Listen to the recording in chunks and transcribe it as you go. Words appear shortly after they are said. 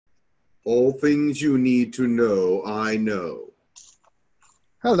All things you need to know, I know.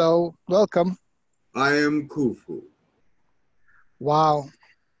 Hello, welcome. I am Khufu. Wow.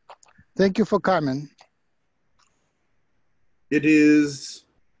 Thank you for coming. It is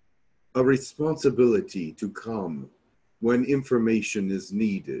a responsibility to come when information is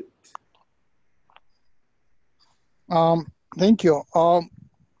needed. Thank you.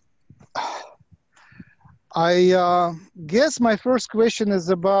 I guess my first question is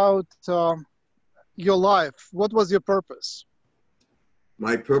about your life. What was your purpose?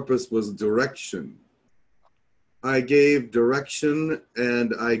 My purpose was direction. I gave direction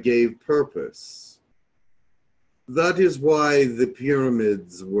and I gave purpose. That is why the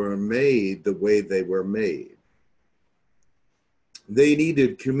pyramids were made the way they were made. They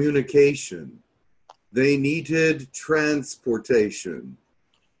needed communication. They needed transportation.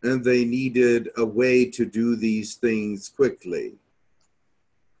 And they needed a way to do these things quickly.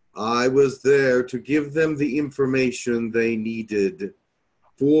 I was there to give them the information they needed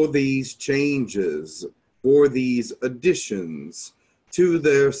for these changes, for these additions to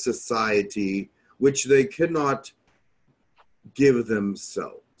their society, which they cannot give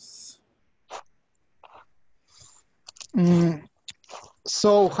themselves.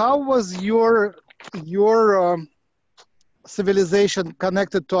 So how was your civilization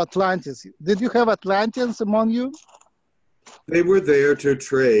connected to Atlantis? Did you have Atlanteans among you? They were there to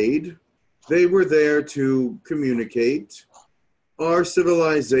trade. They were there to communicate. Our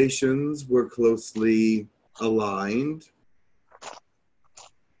civilizations were closely aligned,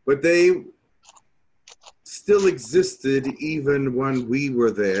 but they still existed even when we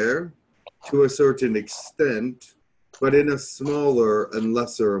were there to a certain extent, but in a smaller and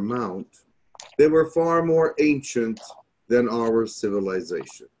lesser amount. They were far more ancient than our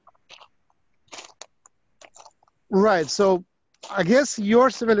civilization. Right. So I guess your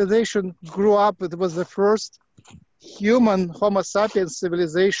civilization grew up, it was the first human Homo sapiens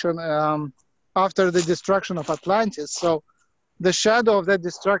civilization after the destruction of Atlantis. So the shadow of that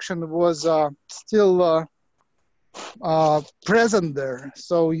destruction was still present there.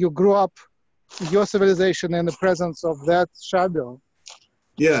 So you grew up, your civilization, in the presence of that shadow.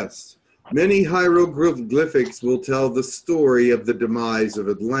 Yes. Many hieroglyphics will tell the story of the demise of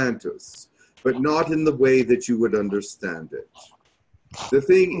Atlantis, but not in the way that you would understand it. The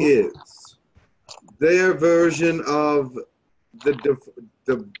thing is, their version of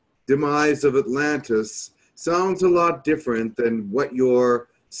the demise of Atlantis sounds a lot different than what your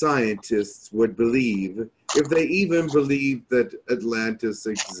scientists would believe, if they even believed that Atlantis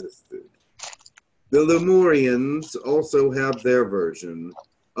existed. The Lemurians also have their version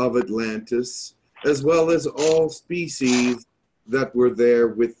of Atlantis, as well as all species that were there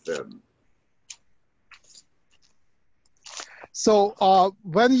with them. So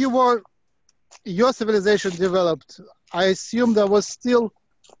when your civilization developed, I assume there was still,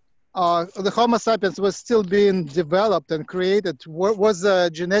 the Homo sapiens was still being developed and created. Was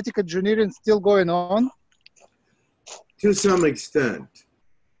genetic engineering still going on? To some extent,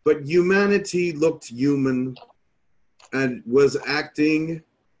 but humanity looked human and was acting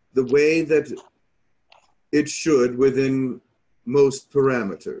the way that it should within most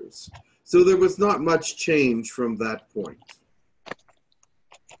parameters. So there was not much change from that point.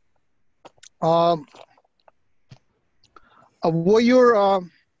 I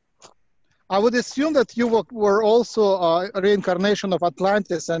would assume that you were also a reincarnation of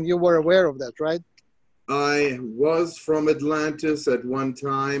Atlantis, and you were aware of that, right? I was from Atlantis at one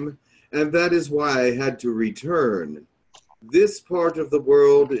time, and that is why I had to return. This part of the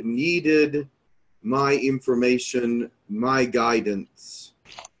world needed my information, my guidance,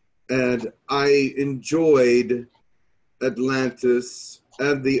 and I enjoyed Atlantis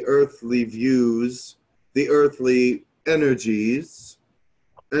and the earthly views, the earthly energies,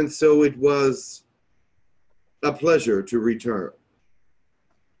 and so it was a pleasure to return.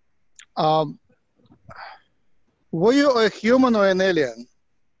 Were you a human or an alien,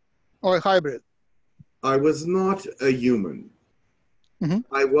 or a hybrid? I was not a human. Mm-hmm.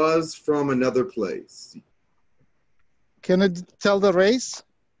 I was from another place. Can you tell the race?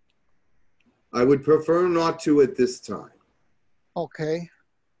 I would prefer not to at this time. Okay.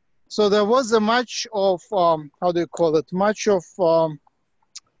 So there was a much of, how do you call it, much of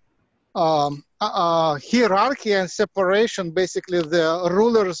hierarchy and separation. Basically, the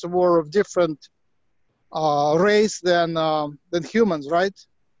rulers were of different race than humans, right?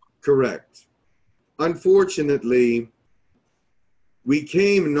 Correct. Unfortunately, we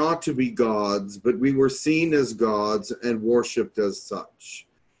came not to be gods, but we were seen as gods and worshipped as such.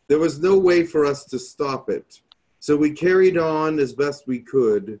 There was no way for us to stop it. So we carried on as best we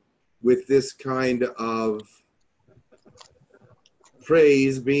could with this kind of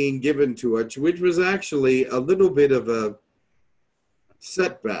praise being given to us, which was actually a little bit of a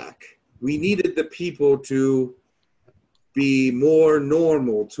setback. We needed the people to be more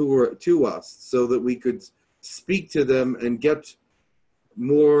normal to us so that we could speak to them and get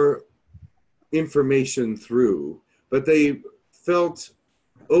more information through. But they felt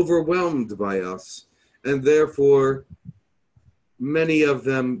overwhelmed by us, and therefore many of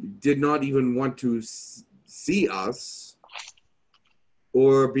them did not even want to see us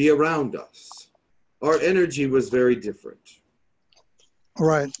or be around us. Our energy was very different.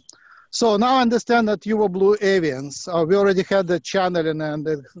 Right. So now I understand that you were Blue Avians. We already had the channeling and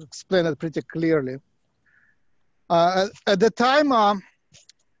they explained it pretty clearly. At the time,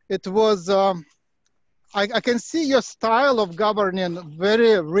 it was, I can see your style of governing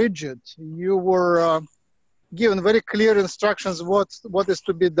very rigid. You were given very clear instructions what is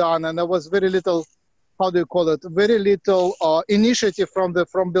to be done, and there was very little, how do you call it, very little initiative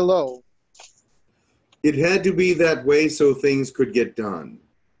from below. It had to be that way so things could get done.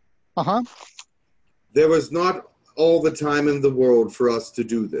 Uh-huh. There was not all the time in the world for us to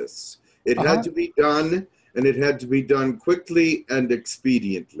do this. It had to be done, and it had to be done quickly and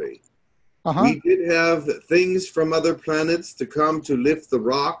expediently. We did have things from other planets to come to lift the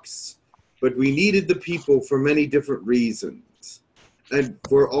rocks, but we needed the people for many different reasons. And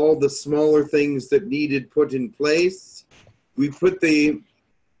for all the smaller things that needed put in place, we put the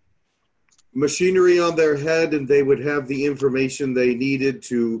machinery on their head, and they would have the information they needed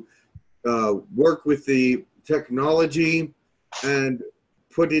to work with the technology and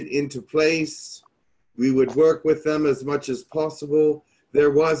put it into place. We would work with them as much as possible.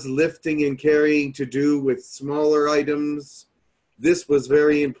 There was lifting and carrying to do with smaller items. This was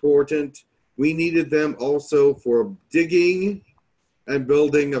very important. We needed them also for digging and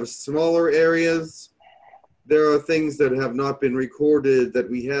building of smaller areas. There are things that have not been recorded that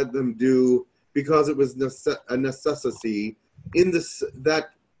we had them do because it was a necessity in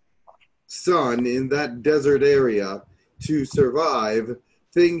that sun, in that desert area, to survive.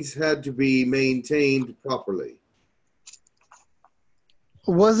 Things had to be maintained properly.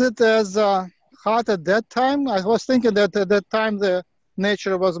 Was it as hot at that time? I was thinking that at that time the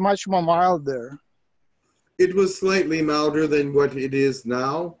nature was much more mild there. It was slightly milder than what it is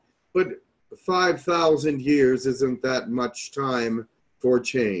now, but 5,000 years isn't that much time for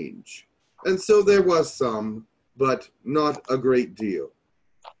change. And so there was some, but not a great deal.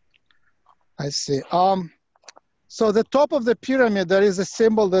 I see. So the top of the pyramid, there is a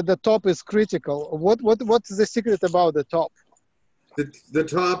symbol that the top is critical. What's the secret about the top? The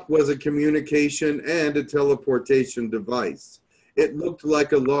top was a communication and a teleportation device. It looked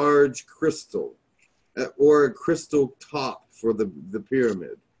like a large crystal or a crystal top for the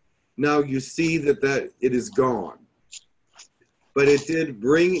pyramid. Now you see that it is gone. But it did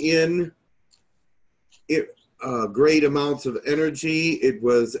bring in great amounts of energy. It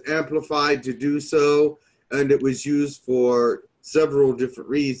was amplified to do so, and it was used for several different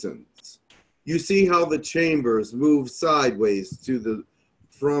reasons. You see how the chambers move sideways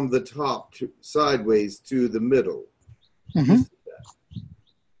from the top sideways to the middle. Mm-hmm.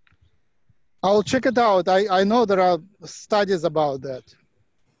 I'll check it out. I know there are studies about that.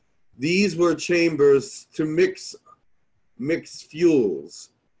 These were chambers to mix fuels.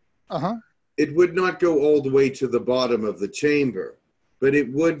 Uh-huh. It would not go all the way to the bottom of the chamber, but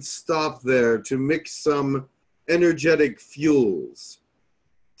it would stop there to mix some energetic fuels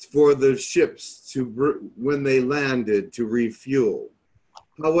for the ships when they landed to refuel.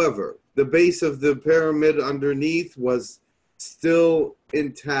 However, the base of the pyramid underneath was still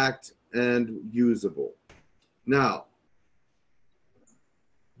intact and usable. Now,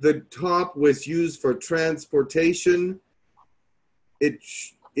 the top was used for transportation. It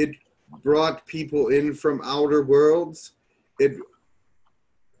brought people in from outer worlds. It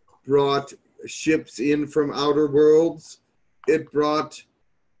brought ships in from outer worlds. It brought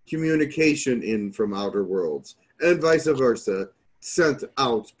communication in from outer worlds, and vice versa, sent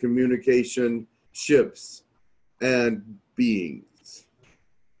out communication, ships, and beings.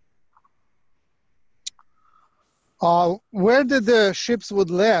 Where did the ships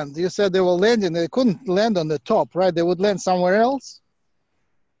would land? You said they were landing. They couldn't land on the top, right? They would land somewhere else?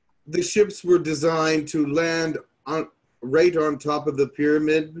 The ships were designed to land right on top of the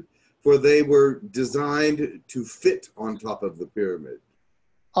pyramid, for they were designed to fit on top of the pyramid.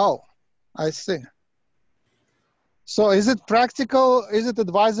 Oh, I see. So is it practical? Is it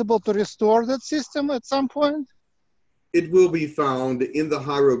advisable to restore that system at some point? It will be found in the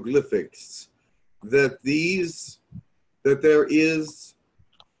hieroglyphics that there is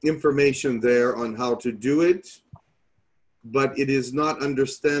information there on how to do it, but it is not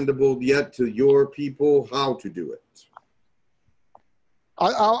understandable yet to your people how to do it.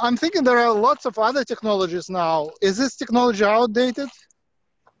 I'm thinking there are lots of other technologies now. Is this technology outdated?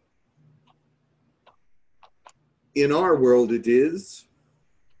 In our world, it is.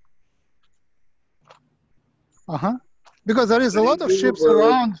 Uh-huh. Because there is a lot of ships world,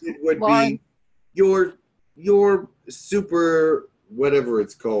 around. It would be your super, whatever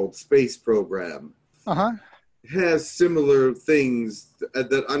it's called, space program. Uh-huh. Has similar things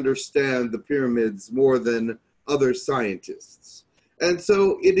that understand the pyramids more than other scientists. And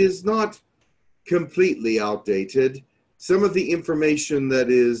so it is not completely outdated. Some of the information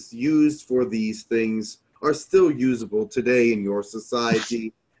that is used for these things are still usable today in your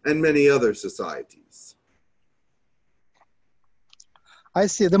society and many other societies. I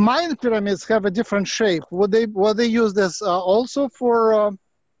see. The Mayan pyramids have a different shape. Were they used as also for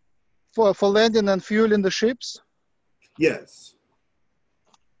landing and fueling the ships? Yes.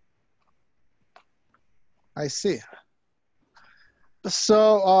 I see.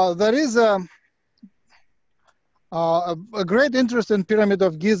 So there is a great interest in Pyramid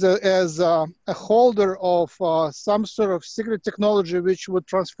of Giza as a holder of some sort of secret technology which would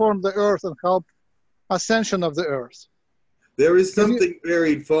transform the Earth and help ascension of the Earth. There is something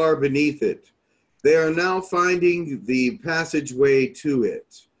buried far beneath it. They are now finding the passageway to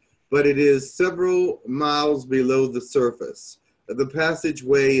it, but it is several miles below the surface. The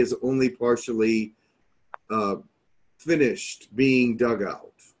passageway is only partially finished being dug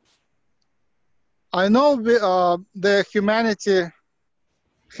out. I know the humanity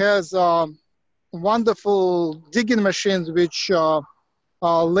has wonderful digging machines which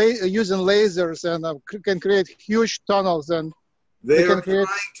using lasers and can create huge tunnels, and they are trying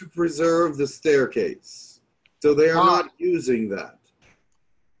to preserve the staircase, so they are not using that.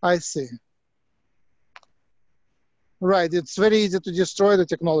 I see. Right, it's very easy to destroy the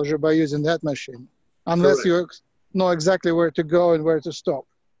technology by using that machine, unless you know exactly where to go and where to stop.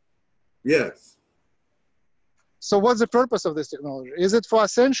 Yes. So what's the purpose of this technology? Is it for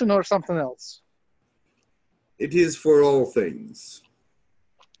ascension or something else? It is for all things.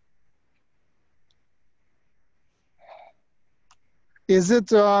 Is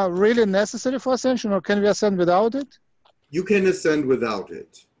it really necessary for ascension, or can we ascend without it? You can ascend without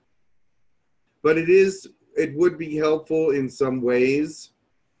it. But it would be helpful in some ways,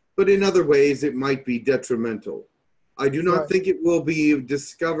 but in other ways it might be detrimental. I do not think it will be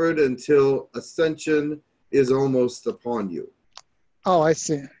discovered until ascension is almost upon you. Oh, I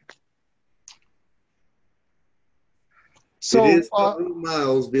see. So, it is several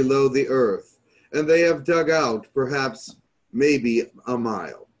miles below the Earth, and they have dug out perhaps maybe a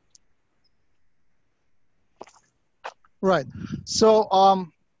mile. Right. So,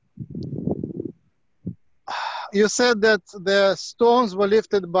 you said that the stones were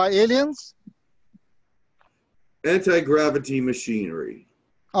lifted by aliens? Anti-gravity machinery.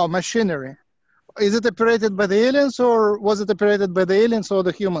 Oh, machinery. Is it operated by the aliens, or was it operated by the aliens or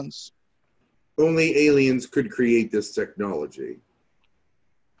the humans? Only aliens could create this technology.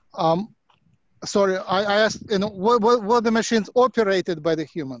 Sorry, I asked, were the machines operated by the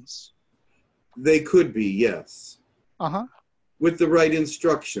humans? They could be, yes. Uh-huh. With the right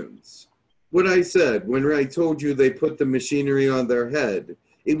instructions. What I said, when I told you they put the machinery on their head,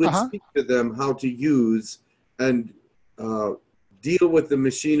 it would speak to them how to use and deal with the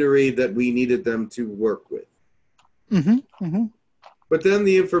machinery that we needed them to work with. Mm-hmm. Mm-hmm. But then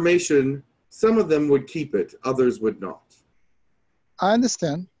the information, some of them would keep it, others would not. I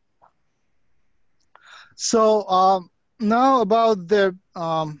understand. So now about the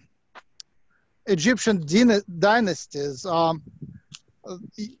Egyptian dynasties.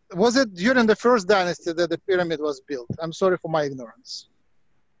 Was it during the first dynasty that the pyramid was built? I'm sorry for my ignorance.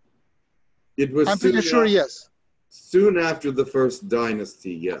 It was. I'm pretty sure, yes. Soon after the first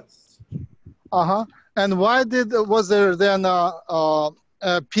dynasty, yes. Uh-huh. And why was there then a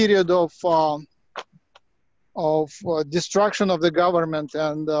period of destruction of the government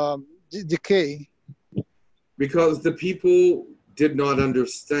and decay? Because the people did not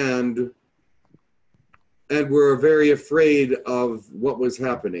understand and were very afraid of what was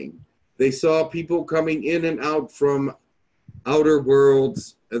happening. They saw people coming in and out from outer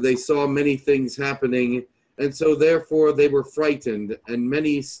worlds, and they saw many things happening, and so therefore they were frightened, and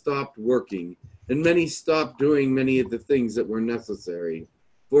many stopped working, and many stopped doing many of the things that were necessary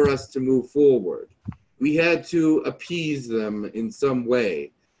for us to move forward. We had to appease them in some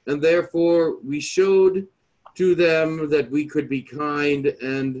way, and therefore we showed to them that we could be kind,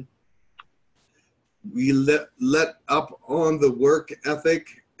 and we let up on the work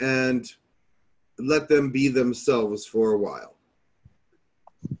ethic and let them be themselves for a while.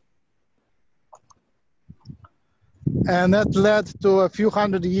 And that led to a few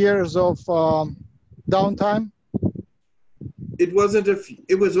hundred years of downtime? It wasn't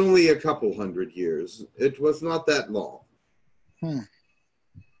it was only a couple hundred years. It was not that long.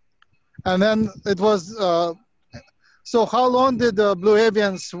 And then it was, so how long did the Blue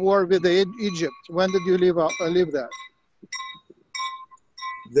Avians war with Egypt? When did you live there?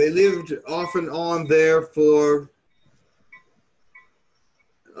 They lived off and on there for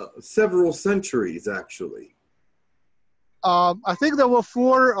several centuries, actually. I think there were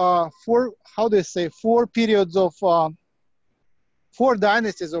four periods of, 4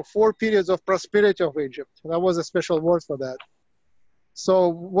 dynasties or 4 periods of prosperity of Egypt. That was a special word for that. So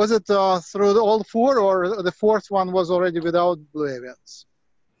was it through all 4, or the 4th one was already without Blue Avians?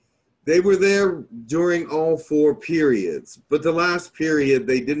 They were there during all 4 periods, but the last period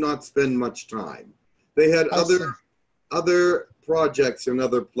they did not spend much time. They had other projects in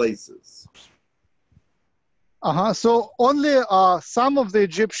other places. So only some of the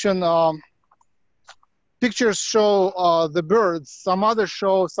Egyptian pictures show the birds. Some others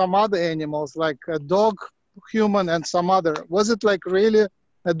show some other animals, like a dog, human, and some other. Was it like really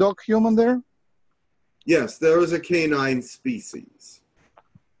a dog human there? Yes, there was a canine species.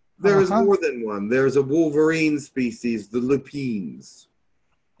 There is more than one. There's a wolverine species, the lupines.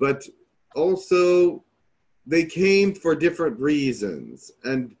 But also, they came for different reasons.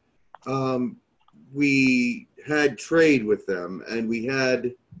 And we had trade with them, and we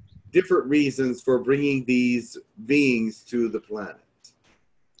had different reasons for bringing these beings to the planet.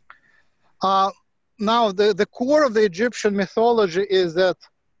 Now, the core of the Egyptian mythology is that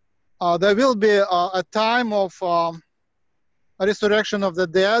there will be a time of a resurrection of the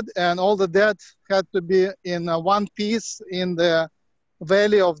dead, and all the dead had to be in one piece in the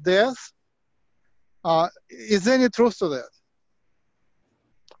valley of death. Is there any truth to that?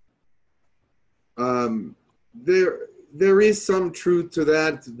 There is some truth to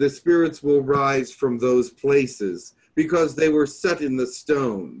that. The spirits will rise from those places because they were set in the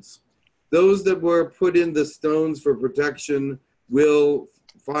stones. Those that were put in the stones for protection will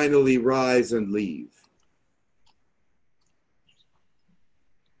finally rise and leave.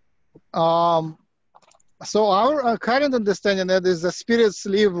 So our current understanding that is the spirits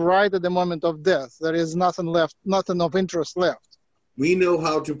leave right at the moment of death. There is nothing left, nothing of interest left. We know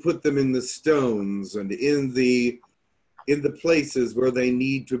how to put them in the stones and in the places where they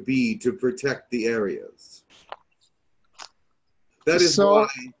need to be to protect the areas. That is why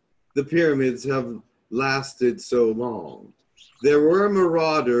the pyramids have lasted so long. There were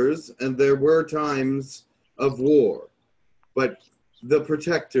marauders and there were times of war, but the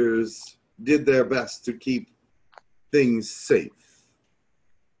protectors did their best to keep things safe.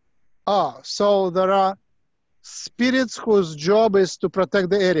 So there are spirits whose job is to protect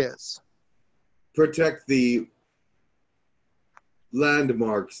the areas. Protect the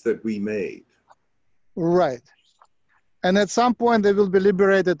landmarks that we made. Right. And at some point they will be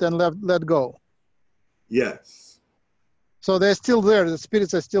liberated and let go. Yes. So they're still there. The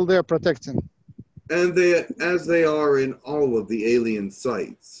spirits are still there protecting. And as they are in all of the alien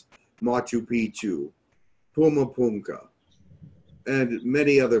sites, Machu Picchu, Pumapunka, and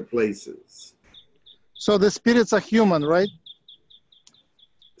many other places. So the spirits are human, right?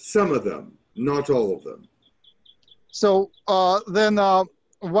 Some of them, not all of them. So then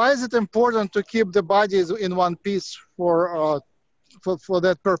why is it important to keep the bodies in one piece for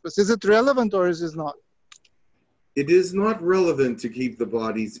that purpose? Is it relevant or is it not? It is not relevant to keep the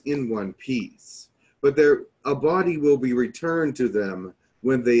bodies in one piece, but a body will be returned to them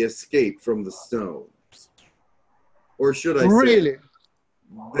when they escape from the stones. Or should I say,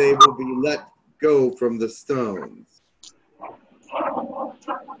 they will be let go from the stones.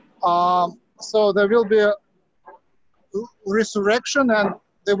 So there will be a resurrection and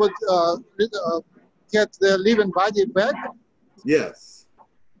they would get their living body back? Yes.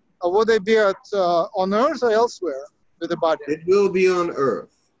 Would they be on Earth or elsewhere with the body? It will be on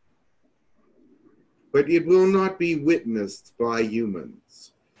Earth, but it will not be witnessed by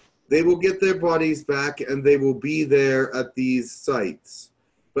humans. They will get their bodies back and they will be there at these sites,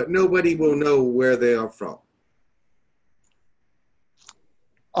 but nobody will know where they are from.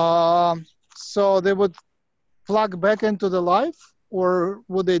 So they would plug back into the life, or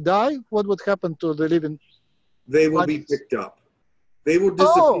would they die? What would happen to the living? They will be picked up. They will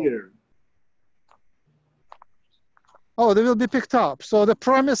disappear. Oh, they will be picked up. So the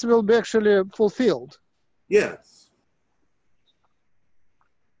promise will be actually fulfilled. Yes.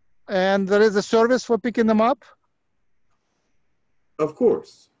 And there is a service for picking them up? Of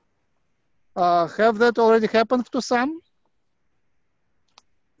course. Have that already happened to some?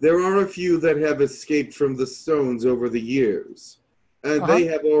 There are a few that have escaped from the stones over the years, and they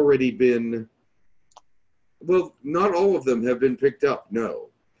have already been, well, not all of them have been picked up, no.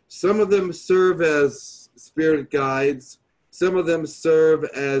 Some of them serve as spirit guides, some of them serve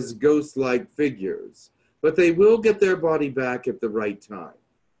as ghost-like figures, but they will get their body back at the right time.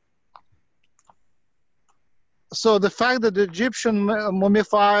 So the fact that the Egyptian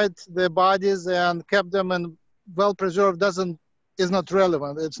mummified their bodies and kept them in well-preserved is not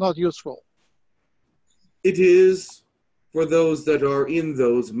relevant, it's not useful. It is for those that are in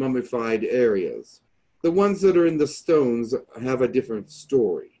those mummified areas. The ones that are in the stones have a different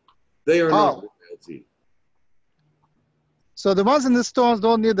story. They are not royalty. So the ones in the stones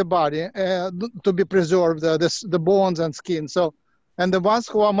don't need the body to be preserved, the bones and skin. So, and the ones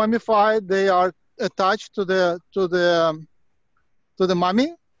who are mummified, they are attached to the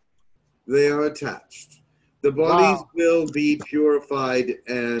mummy? They are attached. The bodies will be purified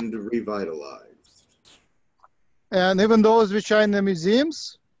and revitalized. And even those which are in the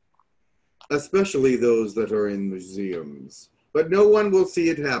museums? Especially those that are in museums. But no one will see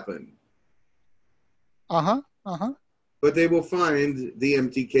it happen. But they will find the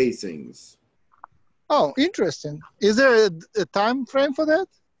empty casings. Oh, interesting. Is there a time frame for that?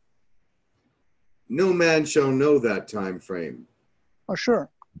 No man shall know that time frame. Oh, sure.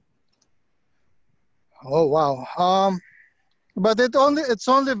 Oh, wow. But it's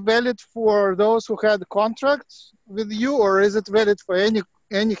only valid for those who had contracts with you, or is it valid for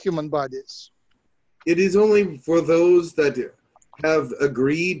any human bodies? It is only for those that have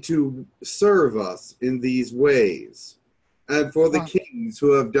agreed to serve us in these ways, and for the kings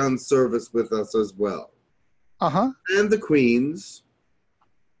who have done service with us as well. And the queens.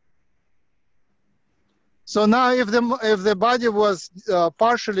 So now if the body was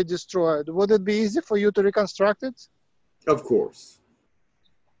partially destroyed, would it be easy for you to reconstruct it? Of course.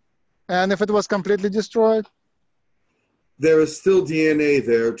 And if it was completely destroyed? There is still DNA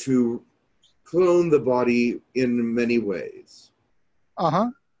there to clone the body in many ways.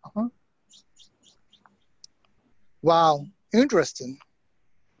 Wow, interesting.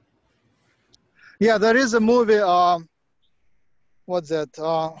 Yeah, there is a movie, what's that?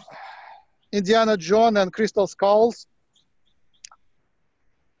 Indiana Jones and Crystal Skulls.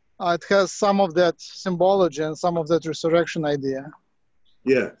 It has some of that symbology and some of that resurrection idea.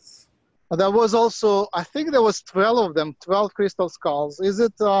 Yes. There was also, I think there was 12 of them, 12 crystal skulls. Is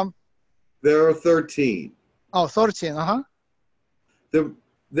it? There are 13. Oh, 13,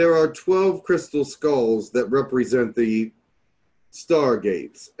 There are 12 crystal skulls that represent the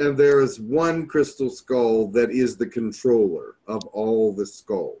stargates, and there is one crystal skull that is the controller of all the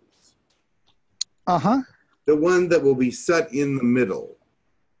skulls. The one that will be set in the middle.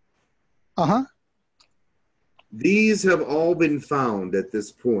 These have all been found at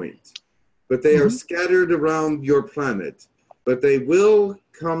this point, but they are scattered around your planet, but they will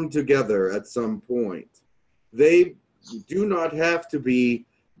come together at some point. They do not have to be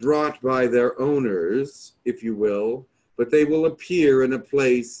brought by their owners, if you will, but they will appear in a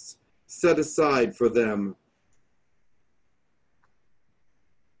place set aside for them.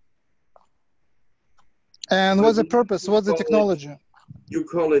 And what's the purpose? What's the technology? You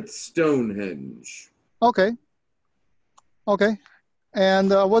call it Stonehenge. Okay. And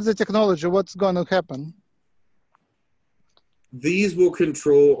what's the technology? What's going to happen? These will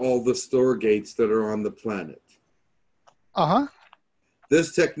control all the stargates that are on the planet.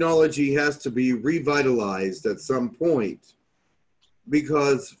 This technology has to be revitalized at some point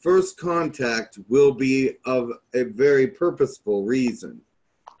because first contact will be of a very purposeful reason.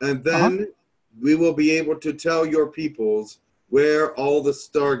 And then we will be able to tell your peoples where all the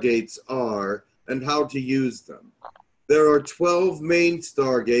stargates are and how to use them. There are 12 main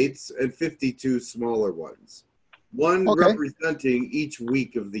stargates and 52 smaller ones, one representing each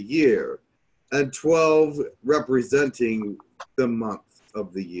week of the year and 12 representing the month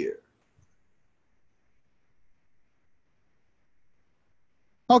of the year.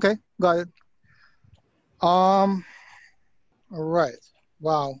 Okay, got it. All right.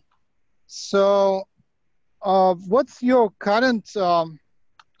 Wow. So what's your current,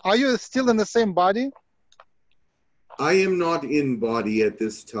 are you still in the same body? I am not in body at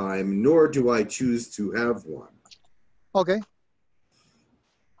this time, nor do I choose to have one. Okay.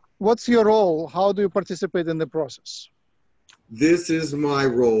 What's your role? How do you participate in the process? This is my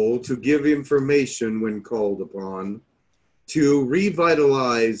role, to give information when called upon, to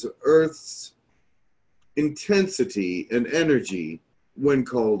revitalize Earth's intensity and energy when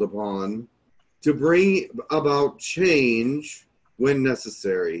called upon, to bring about change when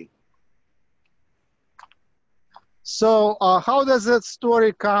necessary, So how does that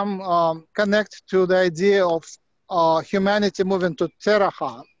story connect to the idea of humanity moving to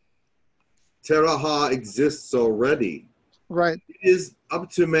Teraha? Teraha exists already. Right. It is up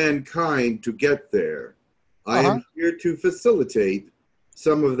to mankind to get there. I am here to facilitate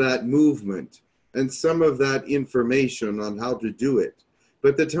some of that movement and some of that information on how to do it.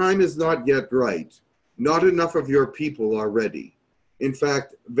 But the time is not yet right. Not enough of your people are ready. In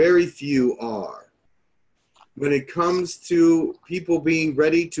fact, very few are. When it comes to people being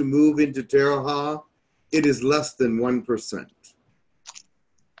ready to move into Teraha, it is less than 1%.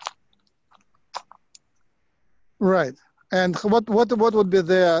 Right. And what would be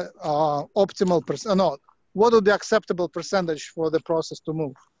the optimal percent? No, what would be acceptable percentage for the process to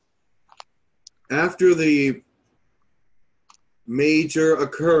move? After the major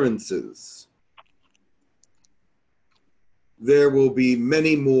occurrences, there will be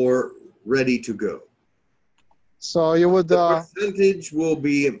many more ready to go. So you would... The percentage will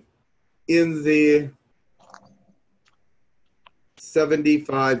be in the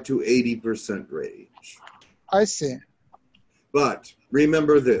 75 to 80% range. I see. But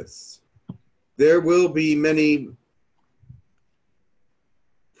remember this, there will be many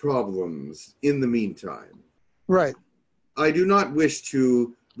problems in the meantime. Right. I do not wish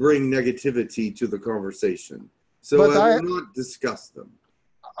to bring negativity to the conversation, so But I will not discuss them.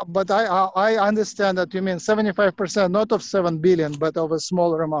 But I understand that you mean 75%, not of 7 billion, but of a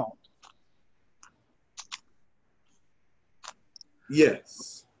smaller amount.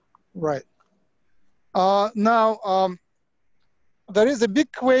 Yes. Right. Now, there is a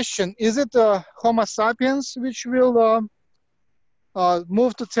big question. Is it Homo sapiens which will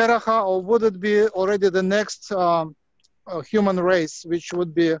move to Teraha, or would it be already the next human race, which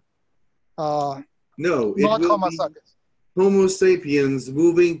would be no, it not will Homo be sapiens? Homo sapiens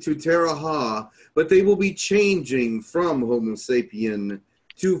moving to Teraha, but they will be changing from Homo sapien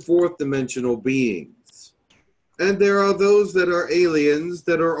to fourth dimensional beings. And there are those that are aliens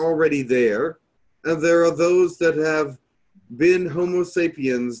that are already there, and there are those that have been Homo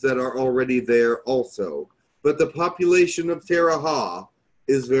sapiens that are already there also. But the population of Teraha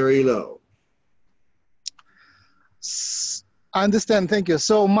is very low. I understand, thank you.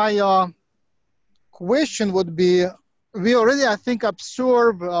 So my question would be, we already, I think,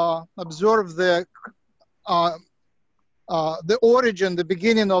 observe the origin, the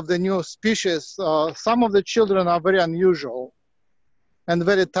beginning of the new species. Some of the children are very unusual and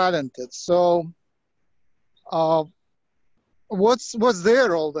very talented. So what's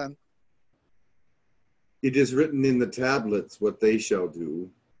their role then? It is written in the tablets what they shall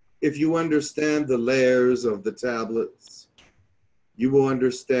do. If you understand the layers of the tablets, you will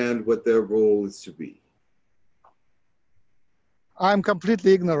understand what their role is to be. I'm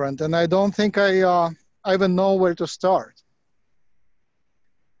completely ignorant, and I don't think I even know where to start.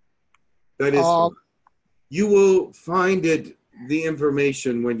 That is, you will find the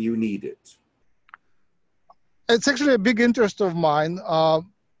information when you need it. It's actually a big interest of mine.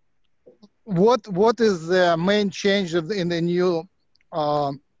 What is the main change in the new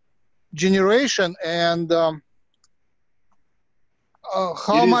generation, and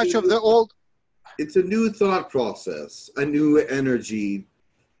how much of the old? It's a new thought process, a new energy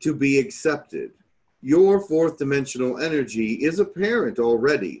to be accepted. Your fourth dimensional energy is apparent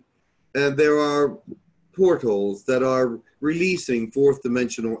already, and there are portals that are releasing fourth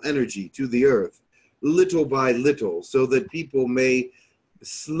dimensional energy to the earth little by little so that people may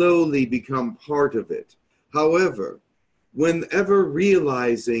slowly become part of it. However, whenever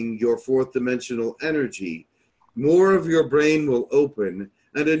realizing your fourth dimensional energy, more of your brain will open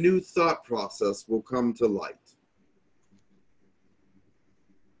and a new thought process will come to light.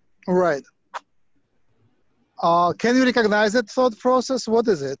 Right. Can you recognize that thought process? What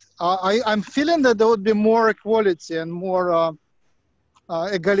is it? I'm feeling that there would be more equality and more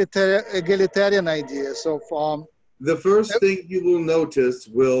egalitarian ideas of... the first thing you will notice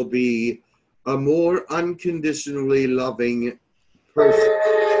will be a more unconditionally loving person.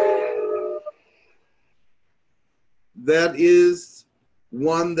 That is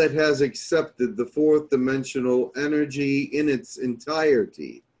one that has accepted the fourth dimensional energy in its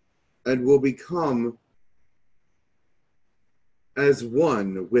entirety and will become as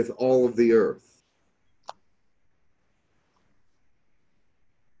one with all of the earth.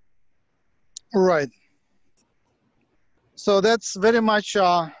 Right. So that's very much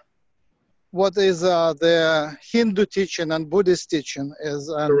what is the Hindu teaching and Buddhist teaching is,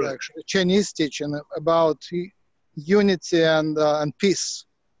 and actually Chinese teaching about unity and peace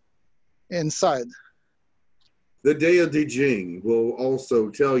inside. The Tao Te Ching will also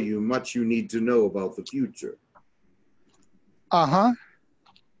tell you much you need to know about the future. Uh-huh.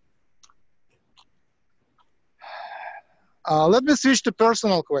 Let me switch to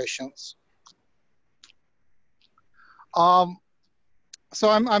personal questions. So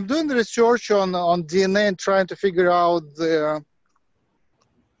I'm doing the research on DNA and trying to figure out the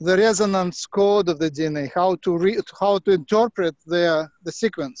resonance code of the DNA, how to interpret the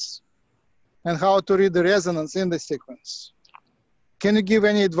sequence, and how to read the resonance in the sequence. Can you give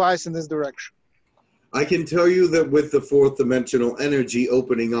any advice in this direction? I can tell you that with the fourth dimensional energy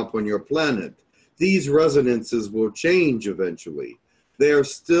opening up on your planet, these resonances will change eventually. They are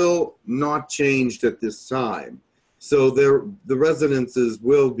still not changed at this time. So the resonances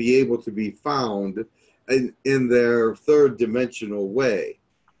will be able to be found in their third dimensional way.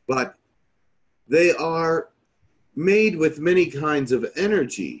 But they are made with many kinds of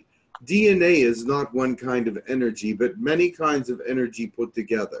energy. DNA is not one kind of energy, but many kinds of energy put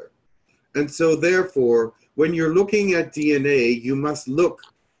together. And so therefore, when you're looking at DNA, you must look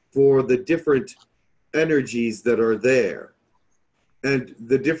for the different energies that are there and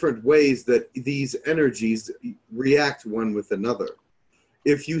the different ways that these energies react one with another.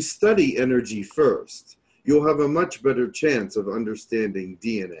 If you study energy first, you'll have a much better chance of understanding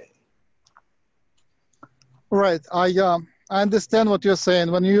DNA. Right. I understand what you're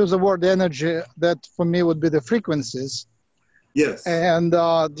saying. When you use the word energy, that for me would be the frequencies. Yes. And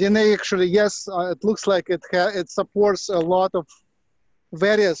DNA actually, yes, it looks like it supports a lot of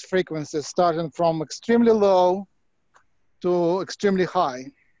various frequencies, starting from extremely low to extremely high.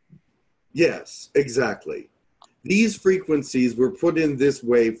 Yes, exactly. These frequencies were put in this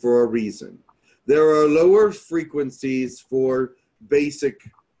way for a reason. There are lower frequencies for basic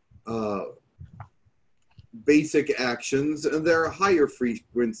actions, and there are higher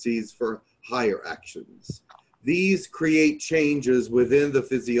frequencies for higher actions. These create changes within the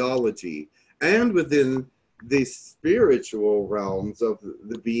physiology and within the spiritual realms of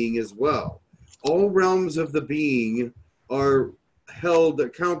the being as well. All realms of the being are held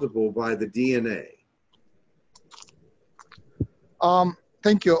accountable by the DNA.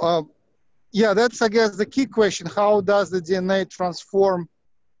 Thank you. Yeah, that's, I guess, the key question. How does the DNA transform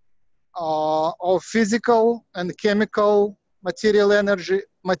our physical and chemical material energy,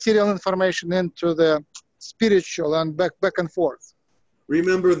 material information into the spiritual and back and forth?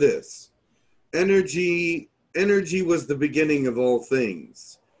 Remember this. Energy was the beginning of all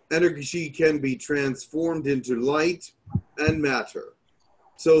things. Energy can be transformed into light and matter.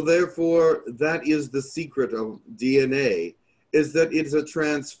 So therefore, that is the secret of DNA, is that it's a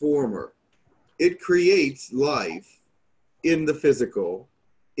transformer. It creates life in the physical,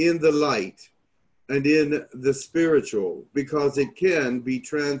 in the light, and in the spiritual, because it can be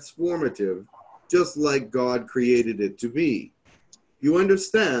transformative, just like God created it to be. You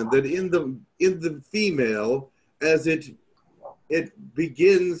understand that in the female, as it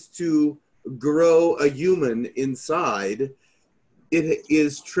begins to grow a human inside, it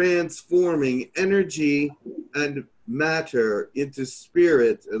is transforming energy and matter into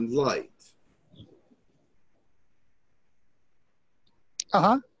spirit and light.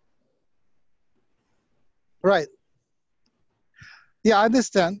 Right. Yeah, I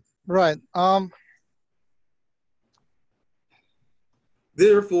understand. Right.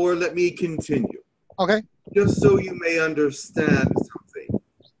 Therefore, let me continue. Okay. Just so you may understand something.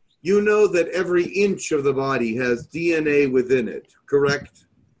 You know that every inch of the body has DNA within it, correct?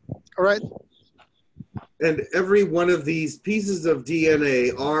 Right. And every one of these pieces of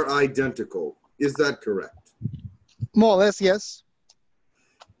DNA are identical. Is that correct? More or less, yes.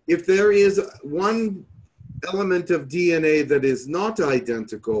 If there is one element of DNA that is not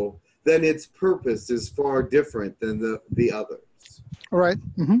identical, then its purpose is far different than the others. Right.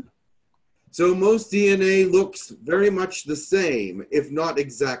 Mm-hmm. So most DNA looks very much the same, if not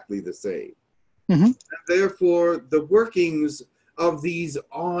exactly the same. Mm-hmm. And therefore, the workings of these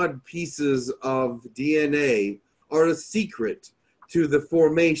odd pieces of DNA are a secret to the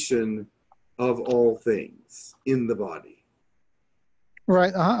formation of all things in the body.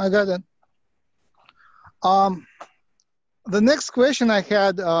 Right. I got it. The next question I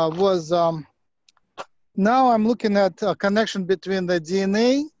had was, now I'm looking at a connection between the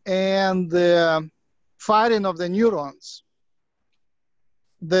DNA and the firing of the neurons.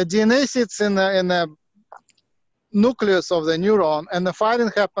 The DNA sits in the nucleus of the neuron, and the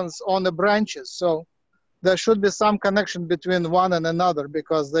firing happens on the branches. So there should be some connection between one and another,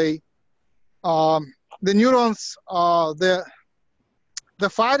 because the neurons, the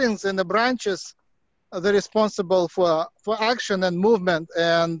firings in the branches, they're responsible for action and movement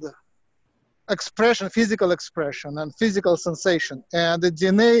and expression, physical expression and physical sensation. And the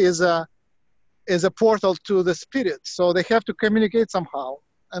DNA is a is a portal to the spirit. So they have to communicate somehow.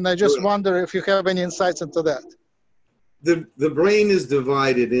 And I just wonder if you have any insights into that. The brain is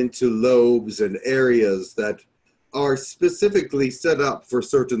divided into lobes and areas that are specifically set up for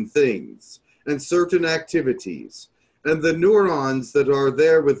certain things and certain activities. And the neurons that are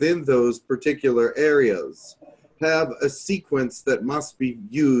there within those particular areas have a sequence that must be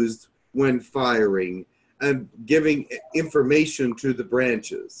used when firing and giving information to the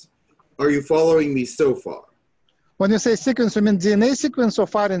branches. Are you following me so far? When you say sequence, you mean DNA sequence or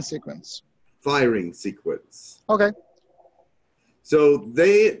firing sequence? Firing sequence. Okay. So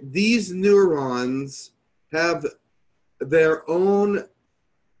these neurons have their own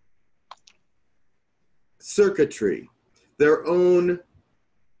circuitry, their own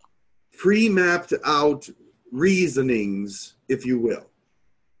pre-mapped out reasonings, if you will.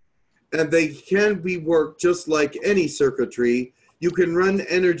 And they can be worked just like any circuitry. You can run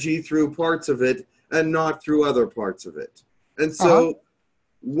energy through parts of it and not through other parts of it. And so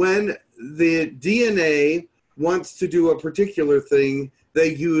when the DNA wants to do a particular thing,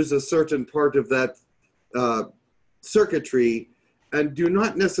 they use a certain part of that circuitry and do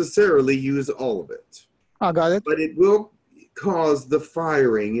not necessarily use all of it. I got it. But it will cause the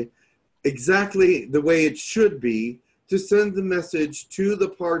firing exactly the way it should be to send the message to the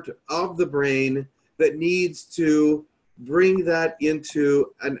part of the brain that needs to bring that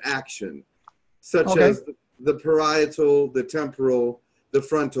into an action, such as the parietal, the temporal, the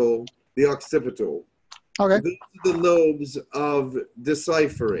frontal, the occipital. Okay. These are the lobes of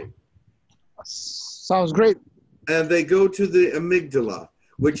deciphering. Sounds great. And they go to the amygdala,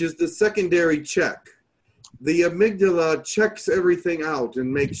 which is the secondary check. The amygdala checks everything out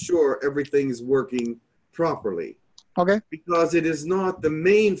and makes sure everything's working properly. Okay. Because it is not the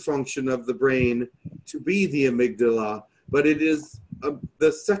main function of the brain to be the amygdala, but it is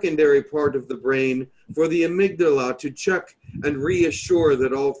the secondary part of the brain for the amygdala to check and reassure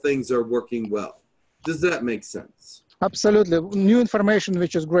that all things are working well. Does that make sense? Absolutely. New information,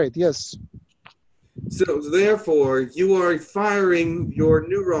 which is great. Yes. So therefore, you are firing your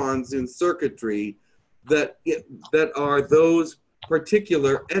neurons in circuitry that are those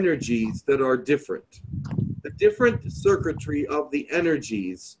particular energies that are different. The different circuitry of the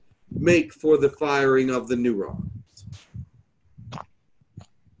energies make for the firing of the neurons.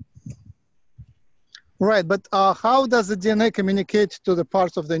 Right, but how does the DNA communicate to the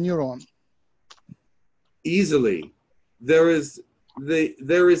parts of the neuron? Easily. There is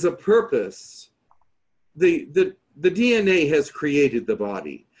a purpose. The DNA has created the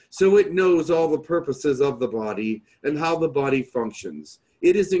body, so it knows all the purposes of the body and how the body functions.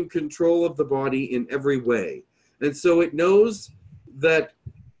 It is in control of the body in every way. And so it knows that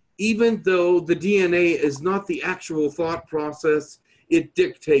even though the DNA is not the actual thought process, it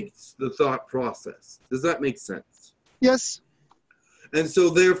dictates the thought process. Does that make sense? Yes. And so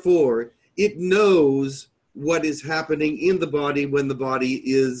therefore, it knows what is happening in the body when the body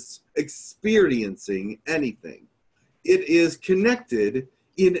is experiencing anything. It is connected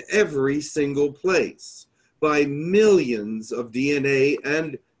in every single place by millions of DNA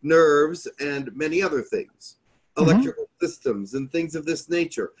and nerves and many other things, electrical systems and things of this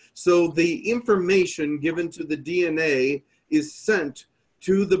nature. So the information given to the DNA is sent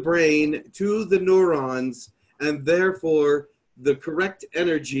to the brain, to the neurons, and therefore the correct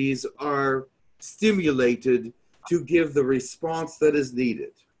energies are stimulated to give the response that is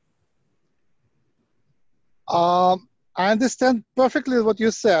needed. I understand perfectly what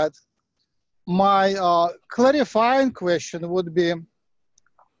you said. My clarifying question would be,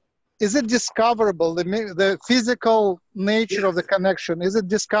 is it discoverable, the physical nature of the connection, is it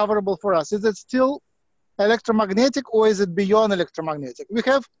discoverable for us? Is it still electromagnetic or is it beyond electromagnetic? We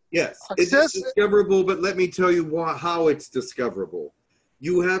have it is discoverable, but let me tell you how it's discoverable.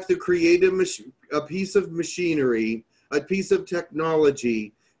 You have to create a piece of machinery, a piece of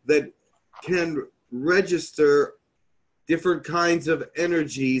technology that can register different kinds of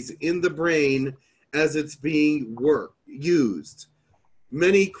energies in the brain as it's being used.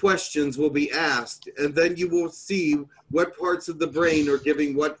 Many questions will be asked, and then you will see what parts of the brain are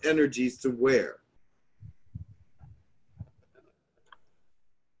giving what energies to where.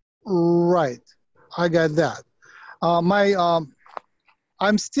 Right, I got that.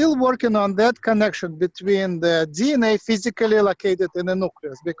 I'm still working on that connection between the DNA physically located in the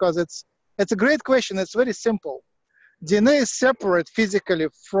nucleus, because it's a great question. It's very simple. DNA is separate physically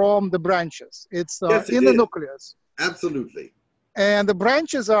from the branches. It's in the nucleus. Absolutely. And the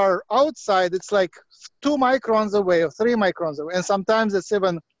branches are outside. It's like 2 microns away or 3 microns away. And sometimes it's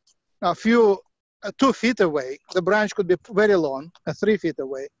even a few, 2 feet away. The branch could be very long, 3 feet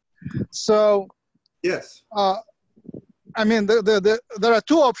away. So, Yes. I mean, there are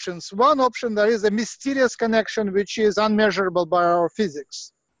two options. One option, there is a mysterious connection which is unmeasurable by our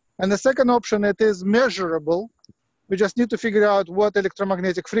physics. And the second option, it is measurable. We just need to figure out what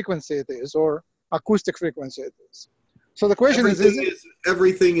electromagnetic frequency it is or acoustic frequency it is. So the question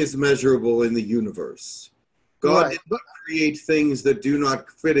everything is measurable in the universe. God did not create things that do not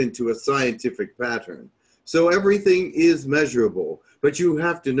fit into a scientific pattern. So everything is measurable, but you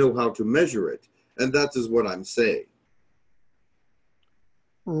have to know how to measure it. And that is what I'm saying.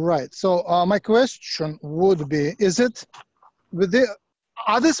 Right. So my question would be,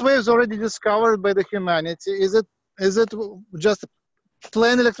 are these waves already discovered by the humanity? Is it just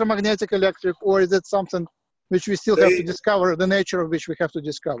plain electromagnetic electric, or is it something which we still have to discover, the nature of which we have to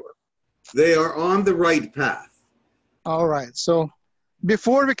discover? They are on the right path. All right. So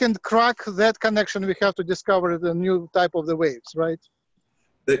before we can crack that connection, we have to discover the new type of the waves, right?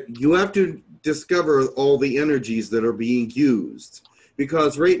 That you have to discover all the energies that are being used.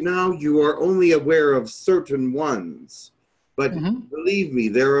 Because right now you are only aware of certain ones. But believe me,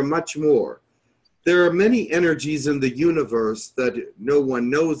 there are much more. There are many energies in the universe that no one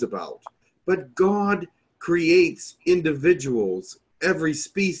knows about. But God creates individuals, every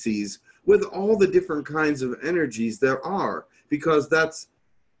species, with all the different kinds of energies there are. Because that's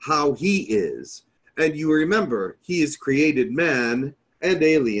how he is. And you remember, he has created man and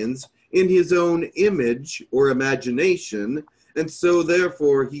aliens in his own image or imagination. And so,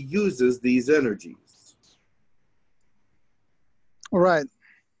 therefore, he uses these energies. All right.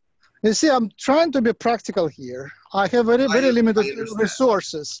 You see, I'm trying to be practical here. I have very limited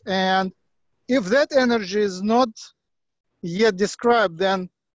resources. And if that energy is not yet described, then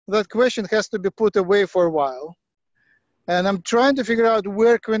that question has to be put away for a while. And I'm trying to figure out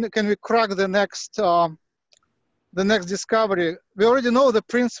where can we crack the next discovery. We already know the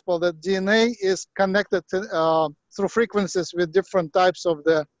principle that DNA is connected through frequencies with different types of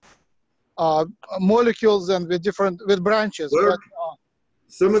the molecules and with branches.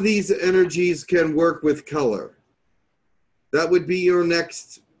 Some of these energies can work with color. That would be your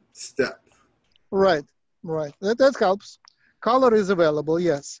next step. Right. That helps. Color is available,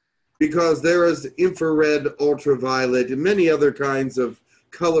 yes. Because there is infrared, ultraviolet, and many other kinds of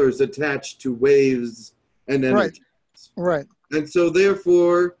colors attached to waves and energy. Right. And so,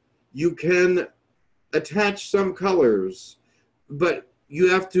 therefore, you can attach some colors, but you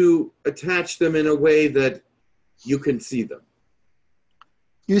have to attach them in a way that you can see them.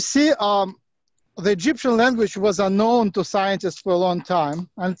 You see, the Egyptian language was unknown to scientists for a long time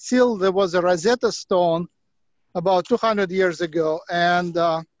until there was a Rosetta Stone about 200 years ago. And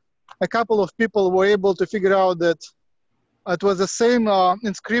a couple of people were able to figure out that it was the same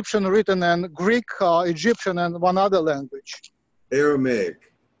inscription written in Greek, Egyptian, and one other language.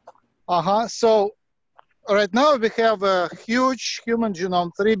 Aramaic. So right now we have a huge human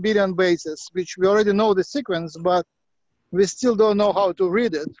genome, 3 billion bases, which we already know the sequence, but we still don't know how to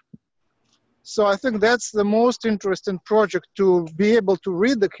read it. So I think that's the most interesting project, to be able to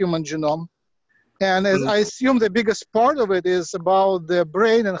read the human genome. And as I assume the biggest part of it is about the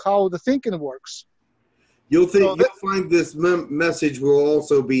brain and how the thinking works. You'll find this message will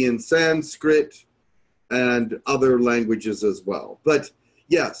also be in Sanskrit and other languages as well. But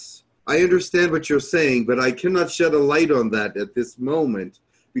yes, I understand what you're saying, but I cannot shed a light on that at this moment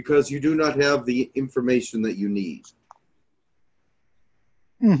because you do not have the information that you need.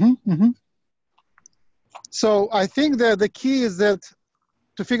 So I think that the key is that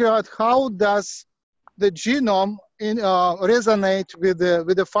to figure out how does the genome resonate with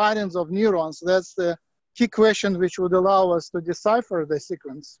the firings of neurons. That's the key question which would allow us to decipher the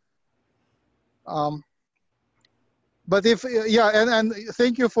sequence. But if, and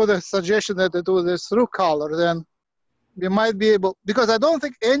thank you for the suggestion that it was through color, then we might be able, because I don't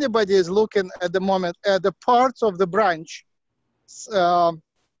think anybody is looking at the moment at the parts of the branch. Do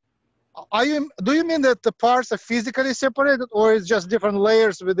you mean that the parts are physically separated, or it's just different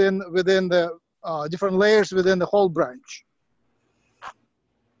layers within the whole branch?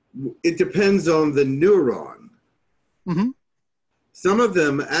 It depends on the neuron. Some of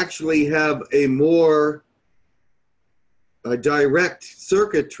them actually have a more direct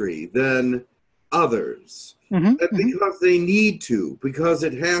circuitry than others. Because they need to, because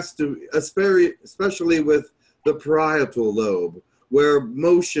it has to, especially with the parietal lobe, where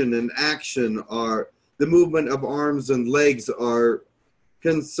motion and action are, the movement of arms and legs are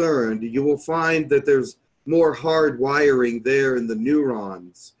concerned, you will find that there's more hard wiring there in the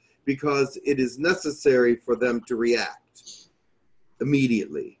neurons because it is necessary for them to react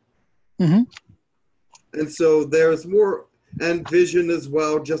immediately. And so there's more, and vision as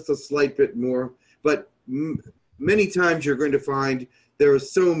well, just a slight bit more. But many times you're going to find there are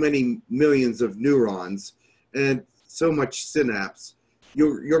so many millions of neurons and so much synapse.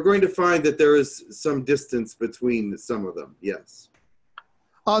 You're going to find that there is some distance between some of them. Yes.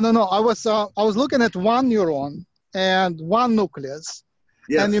 Oh no, I was looking at one neuron and one nucleus.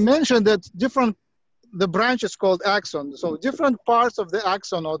 Yes. And you mentioned that the branch is called axon. So different parts of the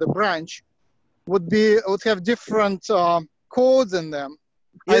axon or the branch would have different codes in them.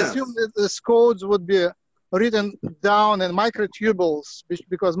 Yes. I assume that these codes would be written down in microtubules,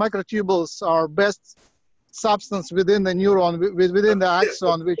 because microtubules are best substance within the neuron, within the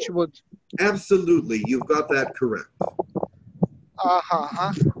axon, which would... Absolutely, you've got that correct.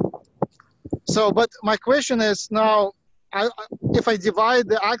 So, but my question is now, if I divide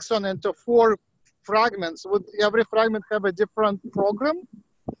the axon into 4 fragments, would every fragment have a different program?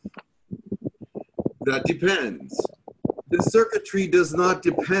 That depends. The circuitry does not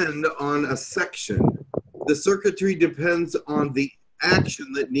depend on a section. The circuitry depends on the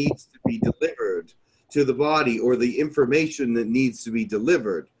action that needs to be delivered to the body, or the information that needs to be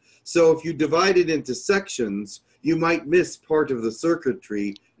delivered. So if you divide it into sections, you might miss part of the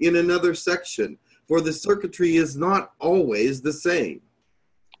circuitry in another section, for the circuitry is not always the same.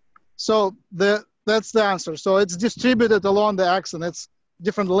 So that's the answer. So it's distributed along the axon. It's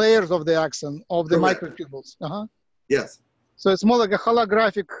different layers of the axon, of the microtubules. Yes. So it's more like a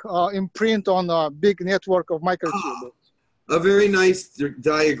holographic imprint on a big network of microtubules. A very nice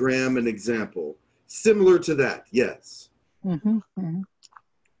diagram and example. Similar to that, yes.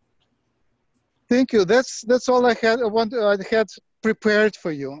 Thank you. That's all I had prepared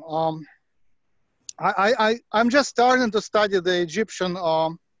for you. I'm just starting to study the Egyptian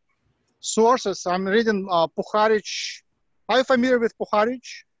sources. I'm reading Puharich. Are you familiar with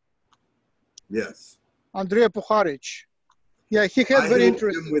Puharich? Yes. Andrea Puharich. Yeah, he had very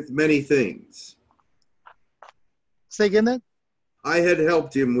interesting. Him with many things. Say again that? I had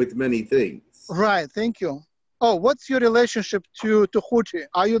helped him with many things. Right, thank you. Oh, what's your relationship to Tahuti?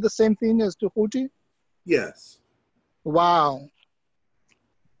 Are you the same thing as Tahuti? Yes. Wow.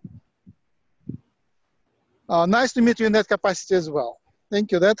 Nice to meet you in that capacity as well.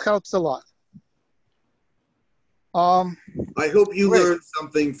 Thank you, that helps a lot. I hope you learned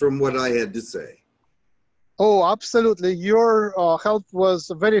something from what I had to say. Oh, absolutely. Your help was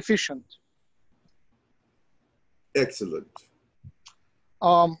very efficient. Excellent.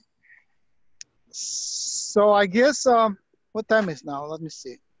 So I guess, what time is now? Let me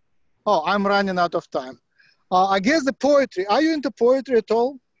see. Oh, I'm running out of time. I guess the poetry. Are you into poetry at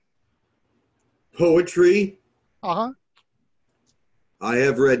all? Poetry? Uh-huh. I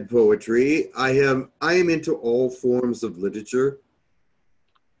have read poetry. I am into all forms of literature.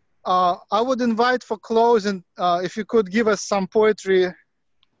 I would invite for closing, if you could give us some poetry.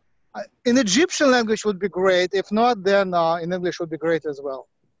 In Egyptian language would be great. If not, then in English would be great as well.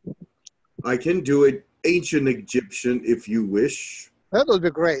 I can do it ancient Egyptian if you wish. That would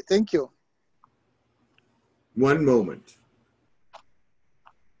be great. Thank you. One moment.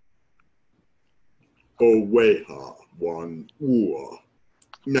 Oweha wan ua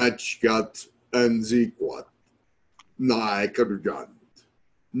nachkat anzikwat naikarujant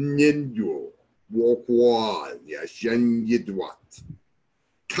ninyo wokwa yashan yidwat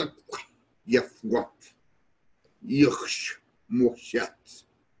kakwa yafwat yush moshat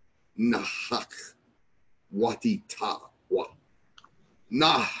nahak watita wa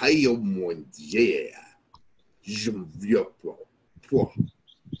nahayomonje jumvyopo po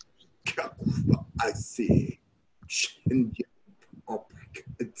kakwa asi shenje opik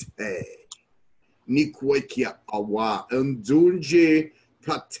te nikwekia awa andunje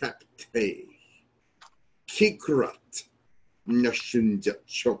patakte kikrat nashinja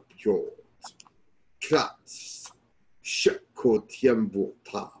chopyo klats shako tiembo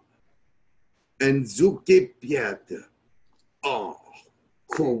ta and zuke pied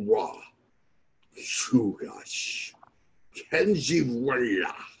kowa shugash kenji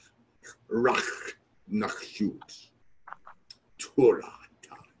wala rach nachshut tura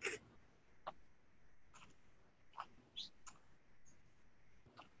tak.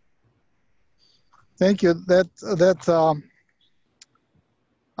 Thank you.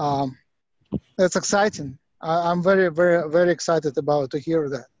 That's exciting. I'm very, very, very excited to hear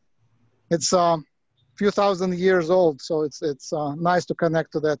that. It's a few thousand years old, so it's nice to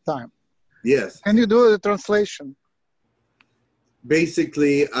connect to that time. Yes. Can you do the translation?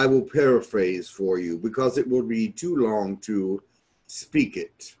 Basically, I will paraphrase for you because it will be too long to speak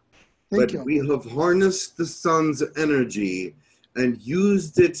it. Thank you. We have harnessed the sun's energy and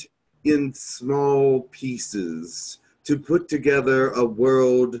used it in small pieces to put together a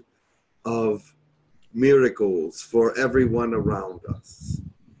world of miracles for everyone around us.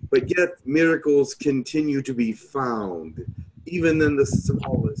 But yet miracles continue to be found, even in the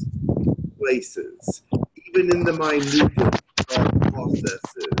smallest places, even in the minutest thought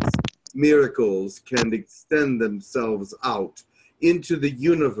processes. Miracles can extend themselves out into the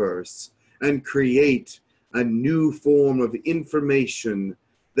universe and create a new form of information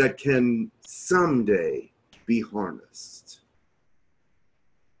that can someday be harnessed.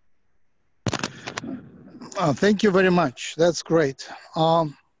 Thank you very much. That's great.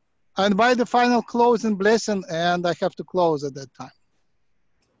 And by the final closing blessing, and I have to close at that time.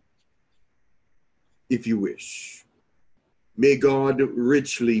 If you wish. May God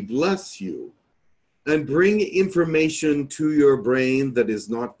richly bless you and bring information to your brain that is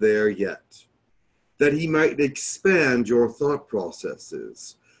not there yet, that he might expand your thought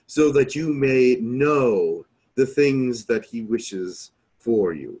processes so that you may know the things that he wishes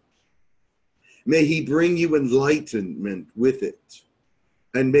for you. May he bring you enlightenment with it,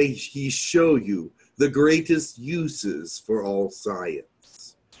 and may he show you the greatest uses for all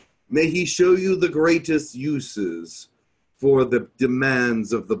science. May he show you the greatest uses for the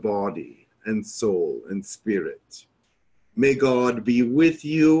demands of the body and soul and spirit. May God be with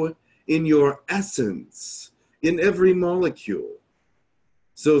you in your essence, in every molecule,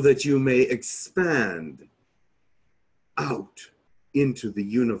 so that you may expand out into the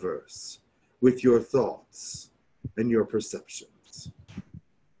universe with your thoughts and your perceptions.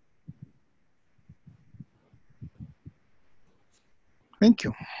 Thank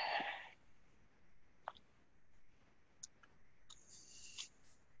you.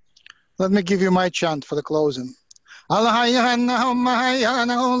 Let me give you my chant for the closing.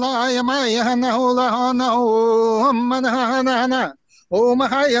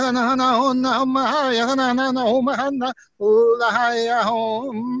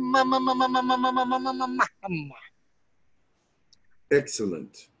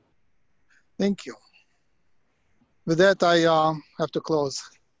 Excellent. Thank you. With that, I have to close.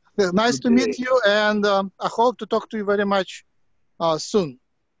 Nice to meet you, and I hope to talk to you very much soon.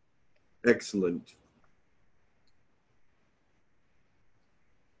 Excellent.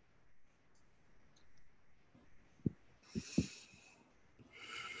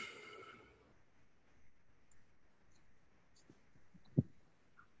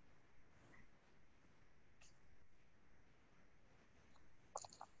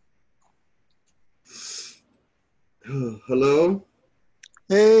 Hello?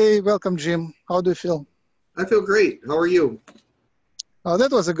 Hey, welcome, Jim. How do you feel? I feel great. How are you?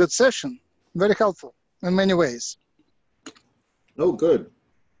 That was a good session. Very helpful in many ways. Oh, good.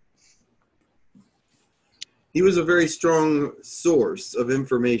 He was a very strong source of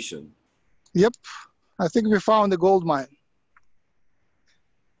information. Yep. I think we found a gold mine.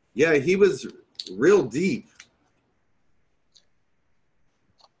 Yeah, he was real deep.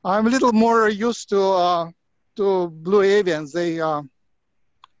 I'm a little more used to blue avians.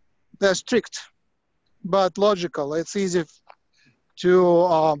 They're strict, but logical. It's easy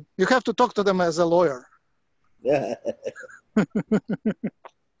to, you have to talk to them as a lawyer. Yeah.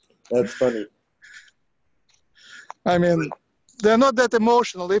 That's funny. I mean, they're not that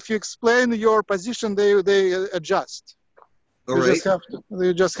emotional. If you explain your position, they adjust. All right.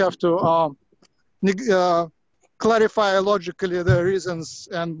 You just have to clarify logically the reasons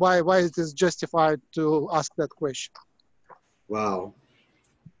and why it is justified to ask that question. Wow.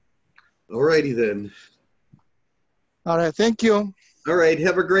 All righty then. All right. Thank you. All right.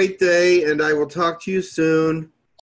 Have a great day, and I will talk to you soon.